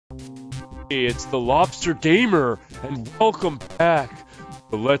Hey, it's the Lobster Gamer, and welcome back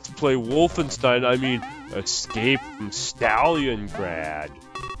to Let's Play Wolfenstein, I mean, Escape from Stalliongrad.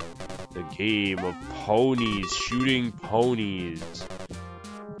 The game of ponies, shooting ponies.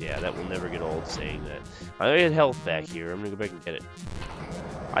 Yeah, that will never get old saying that. I had health back here, I'm gonna go back and get it.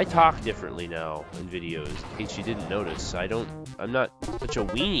 I talk differently now in videos, in case you didn't notice. I'm not such a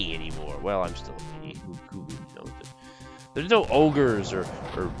weenie anymore. Well, I'm still a weenie, who knows it. There's no ogres or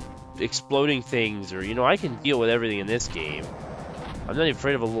exploding things, or, you know, I can deal with everything in this game. I'm not even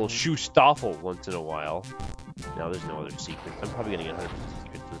afraid of a little shoe-stoffle once in a while. Now there's no other secrets. I'm probably gonna get 100%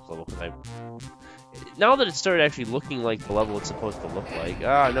 secrets in this level, because now that it started actually looking like the level it's supposed to look like.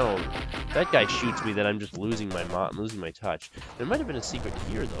 Ah, no. That guy shoots me, that I'm just losing my touch. There might have been a secret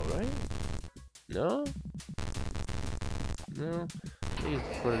here, though, right? No? No? I think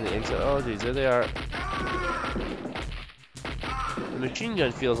it's one of the exit. Oh, geez, there they are. The machine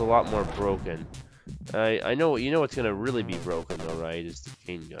gun feels a lot more broken. I know, you know what's gonna really be broken, though, right? Is the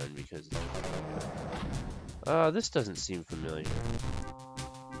chain gun, because... this doesn't seem familiar.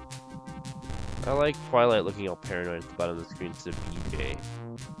 I like Twilight looking all paranoid at the bottom of the screen instead of BJ.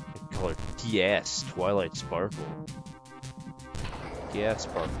 I call her TS, Twilight Sparkle. Yeah,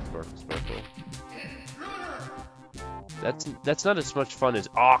 Sparkle. That's not as much fun as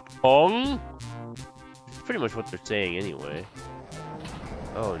Octong. It's pretty much what they're saying anyway.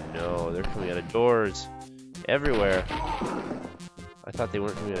 Oh no, they're coming out of doors. Everywhere. I thought they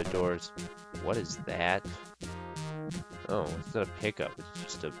weren't coming out of doors. What is that? Oh, it's not a pickup,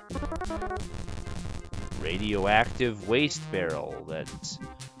 it's just a radioactive waste barrel that's...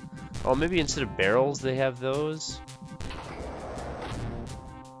 Oh, maybe instead of barrels they have those?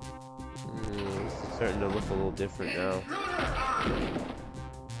 This is starting to look a little different now.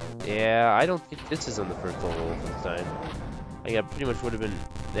 Yeah, I don't think this is on the first level of Wolfenstein. I think that pretty much would have been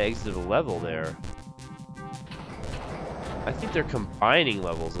the exit of the level there. I think they're combining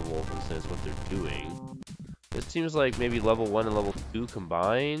levels of Wolfenstein is what they're doing. It seems like maybe level 1 and level 2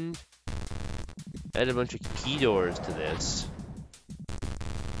 combined. Add a bunch of key doors to this.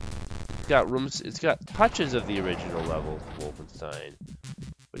 It's got rooms, it's got touches of the original level of Wolfenstein,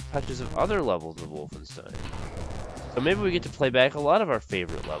 but touches of other levels of Wolfenstein. So maybe we get to play back a lot of our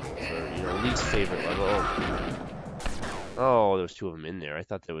favorite levels, or, you know, least favorite level. Oh, there was 2 of them in there. I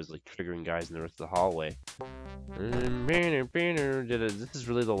thought that was like triggering guys in the rest of the hallway. This is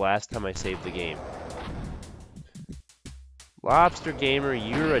really the last time I saved the game. Lobster Gamer,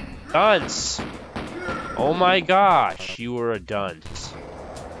 you're a dunce! Oh my gosh, you were a dunce.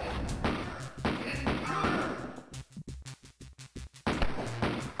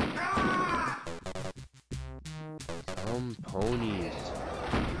 Ponies.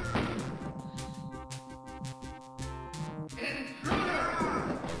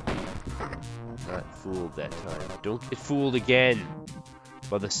 Not fooled that time. Don't get fooled again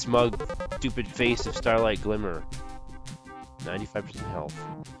by the smug, stupid face of Starlight Glimmer. 95% health.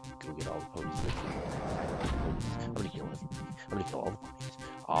 Go get all the ponies. I'm gonna kill everybody. I'm gonna kill all the ponies.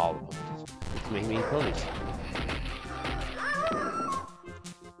 All the ponies. Let's make me ponies.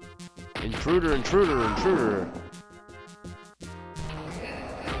 Intruder, intruder, intruder.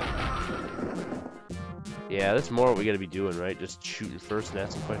 Yeah, that's more what we gotta be doing, right? Just shooting first and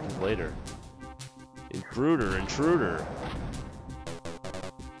asking questions later. Intruder, intruder.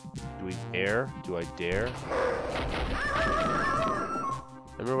 Do we dare? Do I dare?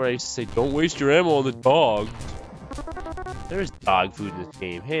 Remember when I used to say, don't waste your ammo on the dogs? There's dog food in this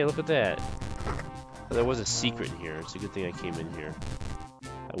game. Hey, look at that. Well, there was a secret in here. It's a good thing I came in here.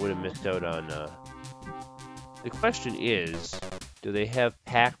 I would have missed out on... The question is, do they have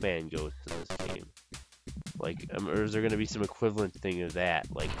Pac-Man ghosts in this game? Like, or is there going to be some equivalent thing of that?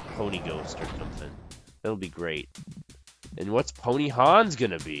 Like Pony Ghost or something? That'll be great. And what's Pony Hans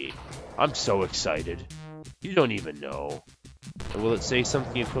gonna be? I'm so excited. You don't even know. Or will it say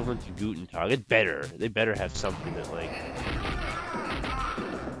something equivalent to Guten Tag? It better. They better have something that, like...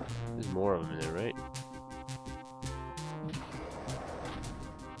 There's more of them in there, right?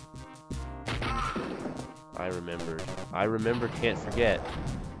 I remembered. I remember, can't forget.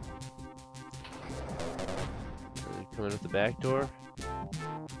 Are they coming out the back door?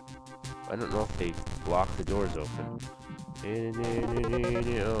 I don't know if they block the doors open.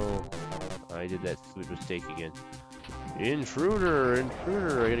 Oh, I did that stupid mistake again. Intruder,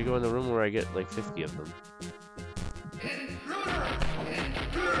 intruder. I gotta go in the room where I get like 50 of them.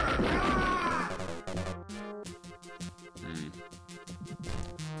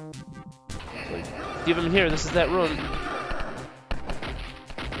 Like, give him here. This is that room.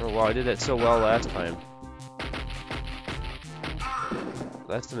 Oh wow, I did that so well last time.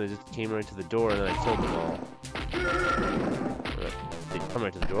 last time they just came right to the door and then I killed them all. They come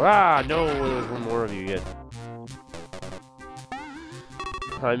right to the door. Ah, no, there's one more of you yet.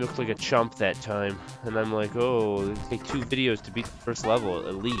 I looked like a chump that time, and I'm like, oh, it'll take 2 videos to beat the first level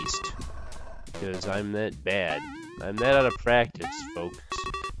at least, because I'm that bad. I'm that out of practice, folks.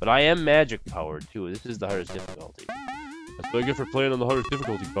 But I am magic powered too. This is the hardest difficulty. That's what I get for playing on the hardest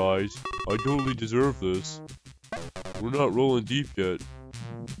difficulty, guys. I totally deserve this. We're not rolling deep yet.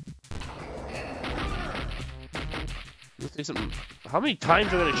 Let's say something. How many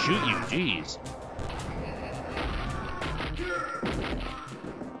times am I gonna shoot you? Jeez.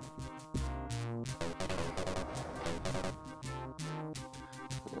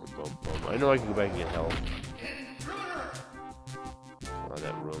 I know I can go back and get health. Oh,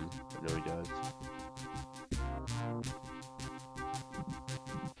 that room. I know he does.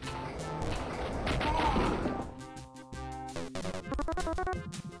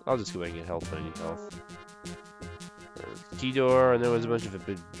 I'll just go back and get health when I need health. Key door, and there was a bunch of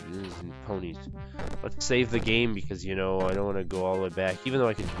ponies. Let's save the game because, you know, I don't want to go all the way back, even though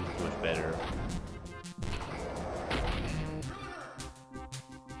I can do so much better.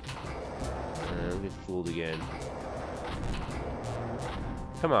 I'll get fooled again.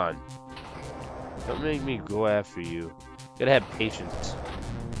 Come on. Don't make me go after you. Gotta have patience.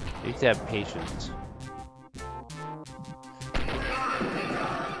 You need to have patience.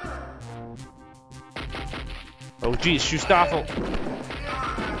 Oh geez, Schustaffel!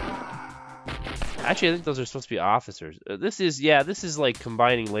 Actually, I think those are supposed to be officers. This is like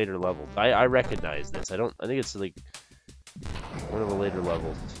combining later levels. I recognize this. I think it's like one of the later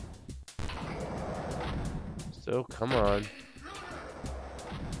levels. So, come on.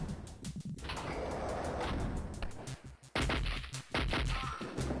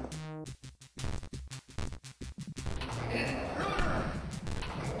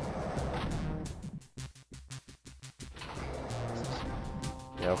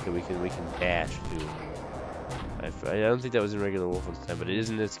 Yeah, okay, we can dash too. I don't think that was in regular Wolfenstein, but it is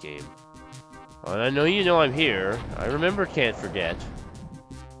in this game. Oh, and I know you know I'm here. I remember, can't forget.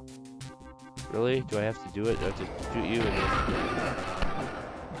 Really? Do I have to do it? Do I have to shoot you and then...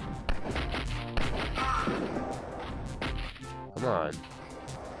 Come on.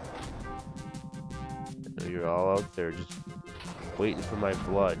 I know you're all out there just waiting for my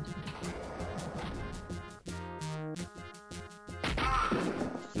blood.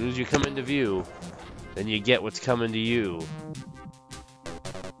 As soon as you come into view, then you get what's coming to you.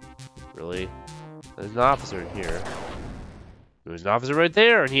 Really? There's an officer in here. There was an officer right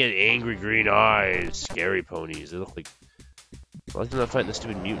there, and he had angry green eyes. Scary ponies. They look like... Well, I'm not fighting the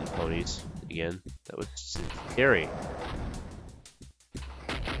stupid mutant ponies again. That was scary.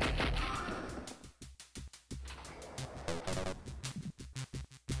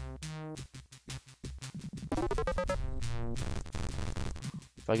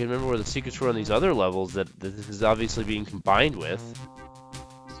 If I can remember where the secrets were on these other levels that this is obviously being combined with.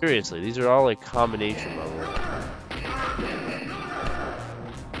 Seriously, these are all like combination levels.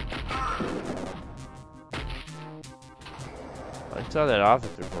 I saw that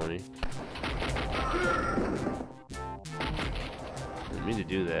officer pony. Didn't mean to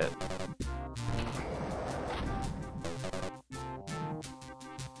do that.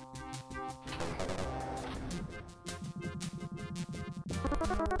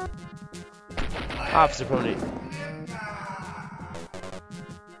 Officer pony.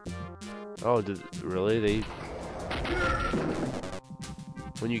 Oh, really? They...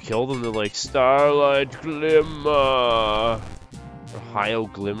 When you kill them, they're like, Starlight Glimmer! Or Ohio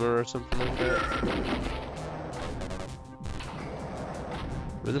Glimmer or something like that.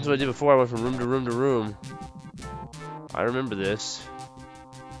 But this is what I did before. I went from room to room to room. I remember this.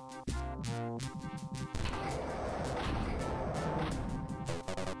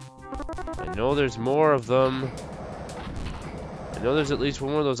 I know there's more of them. I know there's at least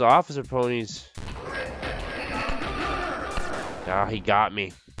one of those officer ponies. Ah, he got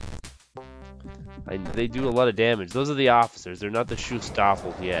me. They do a lot of damage. Those are the officers. They're not the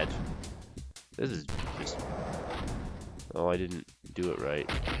Schustaffels yet. This is just... Oh, I didn't do it right.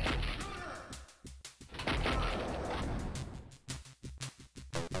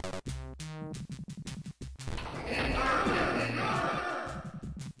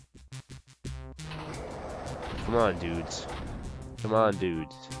 Come on, dudes. Come on,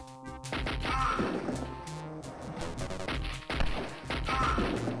 dudes.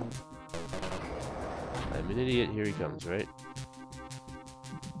 I'm an idiot. Here he comes, right?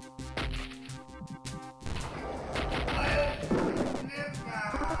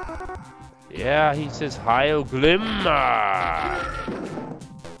 Yeah, he says, Ohio Glimmer!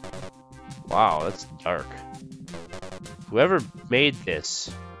 Wow, that's dark. Whoever made this,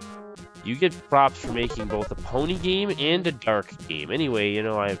 you get props for making both a pony game and a dark game. Anyway, you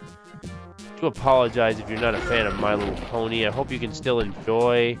know, I do apologize if you're not a fan of My Little Pony. I hope you can still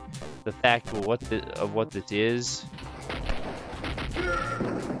enjoy the fact of what this is.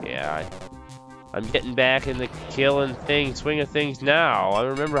 Yeah, I'm getting back in the swing of things now. I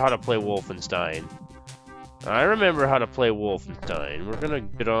remember how to play Wolfenstein. We're gonna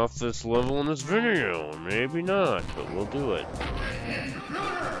get off this level in this video. Maybe not, but we'll do it.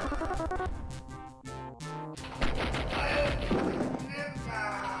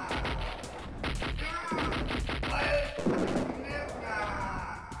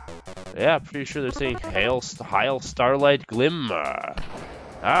 Yeah, pretty sure they're saying Hail Starlight Glimmer.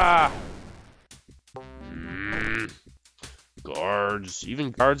 Ah! Guards.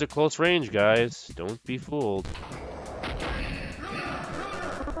 Even guards at close range, guys. Don't be fooled.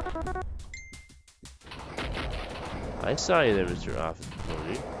 I saw you there, Mr. Officer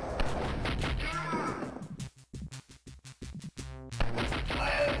Pony.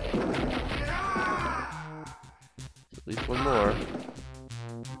 At least one more.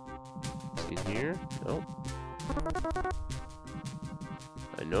 Is he here? Nope.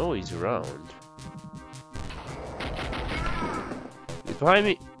 I know he's around. He's behind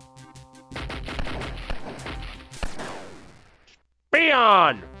me.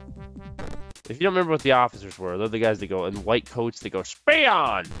 Speon! If you don't remember what the officers were, they're the guys that go in white coats that go,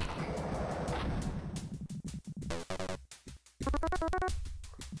 Speon!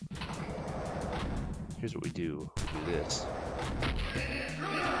 Here's what we do. We do this.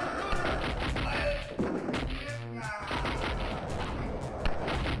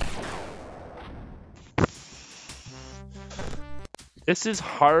 This is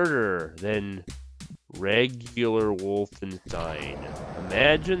harder than regular Wolfenstein.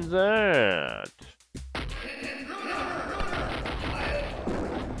 Imagine that.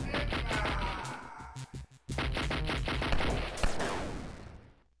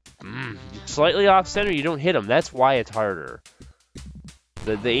 Slightly off center, you don't hit them. That's why it's harder.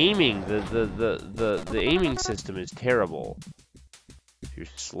 The aiming, the aiming system is terrible. If you're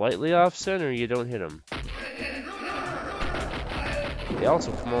slightly off center, you don't hit them. They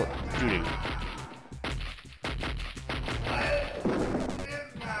also come out shooting.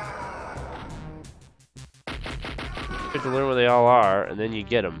 You have to learn where they all are, and then you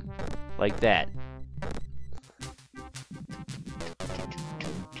get them. Like that.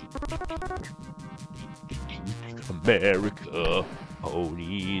 America,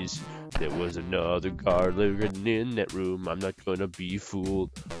 ponies. There was another guard living in that room. I'm not gonna be fooled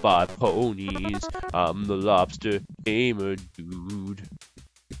by ponies. I'm the lobster gamer dude.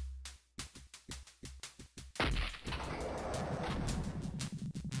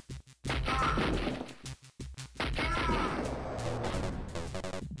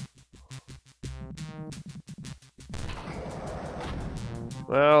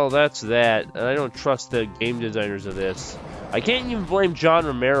 Well, that's that. I don't trust the game designers of this. I can't even blame John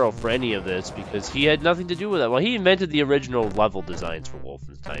Romero for any of this because he had nothing to do with it. Well, he invented the original level designs for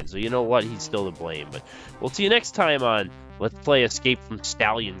Wolfenstein, so you know what? He's still to blame. But we'll see you next time on Let's Play Escape from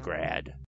Stalliongrad.